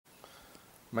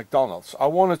McDonald's. I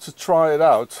wanted to try it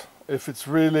out if it's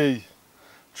really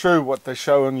true what they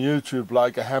show on YouTube,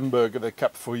 like a hamburger they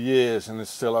kept for years and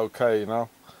it's still okay, you know.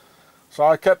 So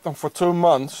I kept them for 2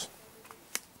 months.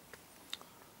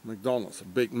 McDonald's, a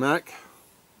Big Mac,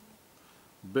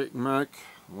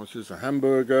 which is a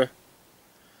hamburger.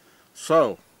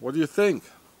 So, what do you think?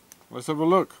 Let's have a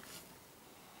look.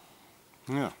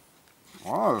 Yeah.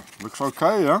 Wow, looks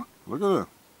okay, yeah? Look at it.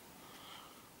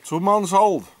 2 months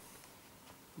old.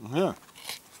 Yeah.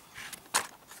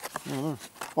 Yeah.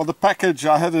 Well, the package,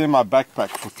 I had it in my backpack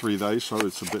for 3 days, so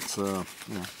it's a bit,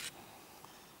 yeah.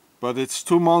 But it's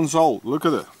 2 months old. Look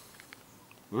at it.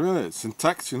 Look at it. It's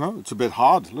intact, you know. It's a bit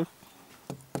hard. Look.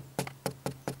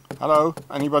 Hello,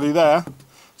 anybody there?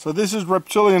 So this is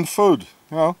reptilian food,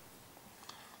 you know.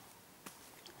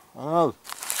 I don't know,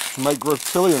 to make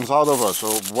reptilians out of us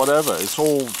or whatever. It's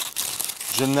all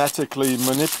genetically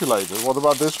manipulated. What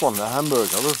about this one, the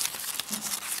hamburger? Look.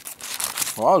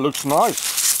 Wow, it looks nice.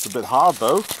 It's a bit hard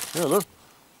though. Yeah, look.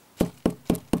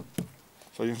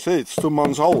 So you can see it's 2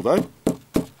 months old, eh?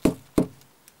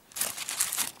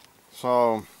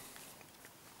 So,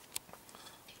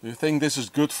 you think this is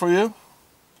good for you?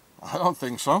 I don't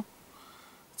think so.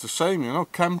 It's the same, you know,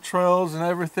 chemtrails and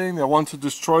everything. They want to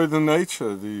destroy the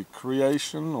nature, the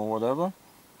creation or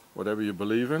whatever you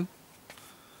believe in.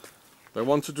 They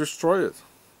want to destroy it.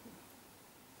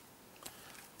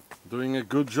 Doing a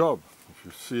good job. If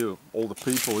you see all the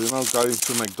people, you know, going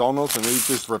to McDonald's and eat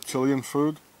this reptilian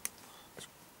food, it's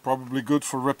probably good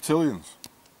for reptilians.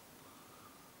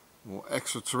 Or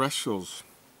extraterrestrials.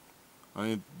 I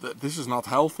mean, this is not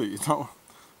healthy, you know.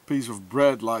 Piece of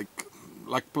bread like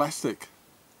plastic,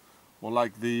 or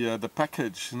like the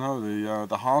package, you know,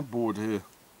 the hardboard here.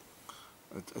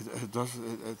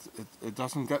 It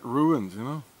doesn't get ruined, you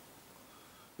know.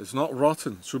 It's not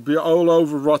rotten. It should be all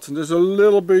over rotten. There's a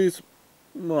little bit.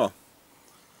 Well,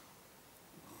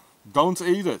 don't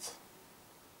eat it.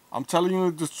 I'm telling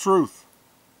you the truth.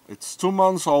 It's 2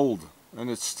 months old and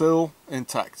it's still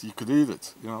intact. You could eat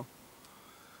it, you know.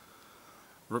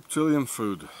 Reptilian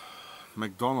food,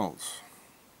 McDonald's.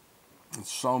 And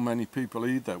so many people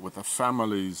eat that with their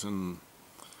families, and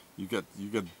you get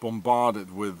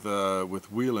bombarded with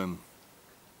wheeling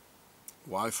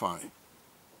Wi-Fi.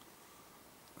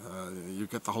 You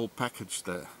get the whole package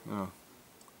there. You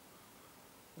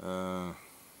know.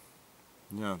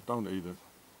 Yeah, don't eat it.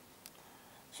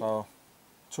 So,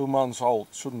 2 months old,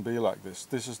 shouldn't be like this.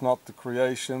 This is not the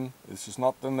creation, this is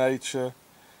not the nature,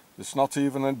 it's not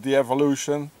even the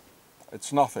evolution,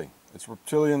 it's nothing. It's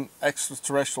reptilian,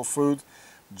 extraterrestrial food,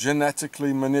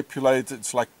 genetically manipulated,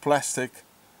 it's like plastic.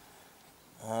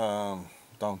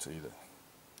 Don't eat it.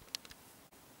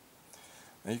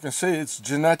 And you can see it's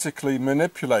genetically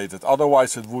manipulated,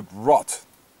 otherwise it would rot.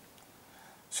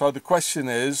 So the question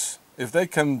is, if they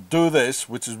can do this,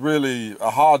 which is really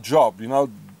a hard job, you know,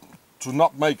 to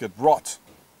not make it rot.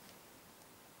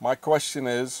 My question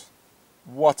is,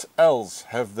 what else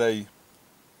have they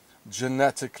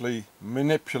genetically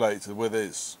manipulated with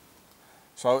this?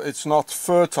 So it's not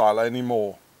fertile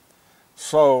anymore.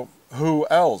 So who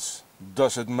else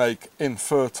does it make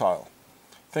infertile?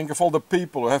 Think of all the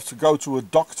people who have to go to a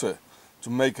doctor to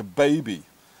make a baby,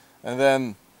 and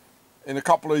then in a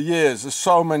couple of years there's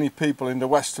so many people in the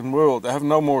Western world that have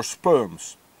no more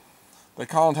sperms. They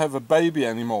can't have a baby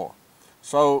anymore.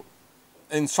 So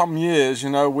in some years, you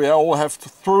know, we all have to,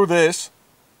 through this,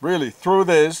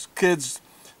 kids,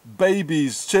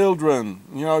 babies, children,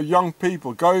 you know, young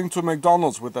people going to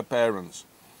McDonald's with their parents.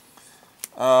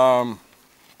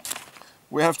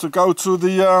 We have to go to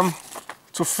the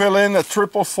to fill in a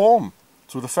triple form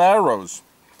to the pharaohs.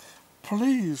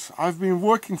 Please, I've been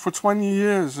working for 20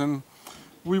 years and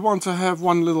we want to have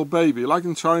one little baby, like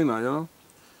in China, you know.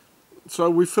 So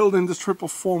we filled in this triple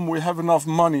form, we have enough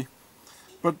money,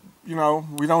 but you know,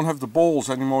 we don't have the balls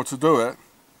anymore to do it.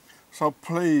 So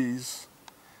please,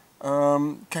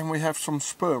 can we have some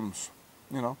sperms,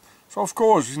 you know? So of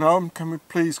course, you know, can we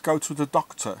please go to the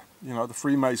doctor, you know, the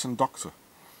Freemason doctor.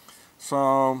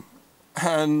 So,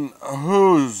 and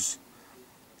whose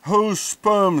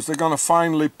sperms they're gonna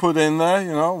finally put in there,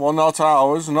 you know? Well, not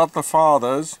ours, not the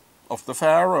fathers of the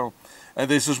pharaoh. And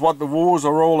this is what the wars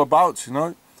are all about, you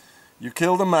know? You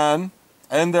kill the man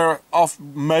and their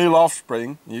male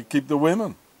offspring, you keep the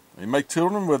women, you make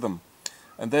children with them.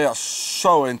 And they are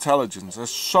so intelligent, they're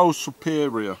so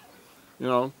superior, you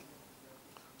know.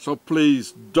 So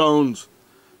please don't,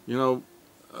 you know,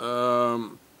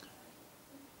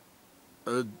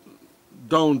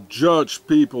 don't judge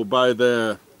people by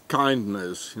their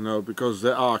kindness, you know, because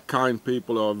there are kind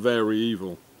people who are very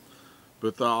evil.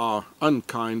 But there are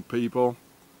unkind people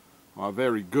are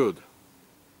very good.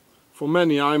 For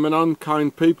many I'm an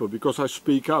unkind people because I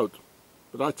speak out.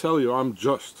 But I tell you, I'm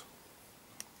just.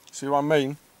 See what I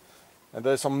mean? And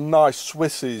there's some nice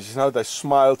Swissies, you know, they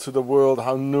smile to the world,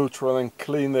 how neutral and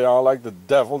clean they are, like the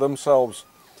devil themselves.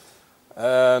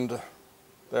 And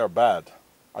they are bad.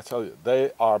 I tell you,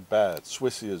 they are bad.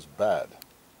 Swissy is bad.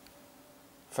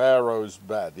 Pharaoh's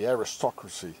bad. The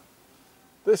aristocracy.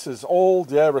 This is all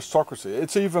the aristocracy.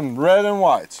 It's even red and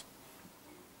white.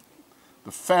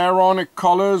 The pharaonic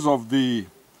colors of the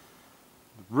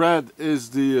red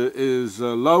is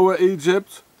Lower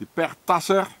Egypt, the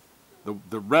Pertasser,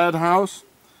 the red house,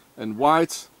 and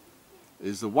white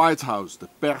is the White House, the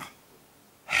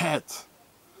Perhet,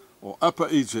 or Upper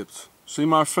Egypt. See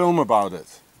my film about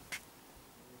it.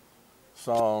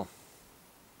 So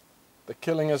they're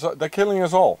killing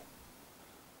us all.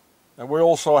 And we're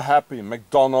also happy.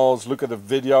 McDonalds, look at the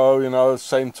video, you know,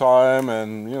 same time,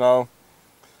 and you know,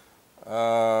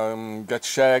 get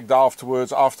shagged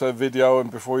afterwards, after a video, and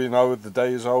before you know it, the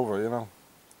day is over, you know.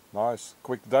 Nice,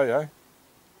 quick day, eh?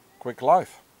 Quick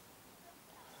life.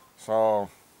 So,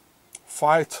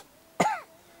 fight,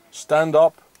 stand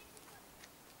up.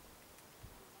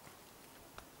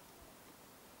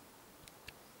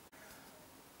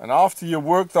 And after you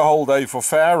work the whole day for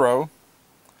Pharaoh,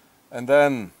 and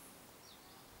then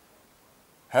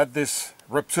had this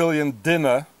reptilian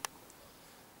dinner,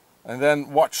 and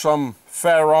then watch some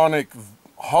pharaonic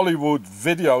Hollywood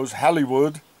videos,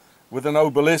 Hollywood, with an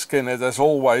obelisk in it as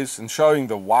always, and showing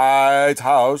the White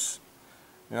House,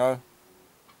 you know,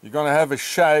 you're gonna have a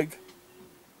shag,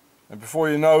 and before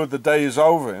you know it, the day is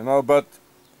over, you know. But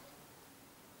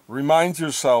remind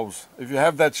yourselves, if you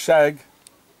have that shag,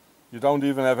 you don't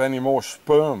even have any more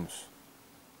sperms.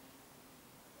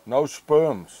 No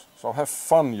sperms. So have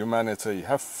fun, humanity,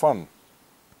 have fun.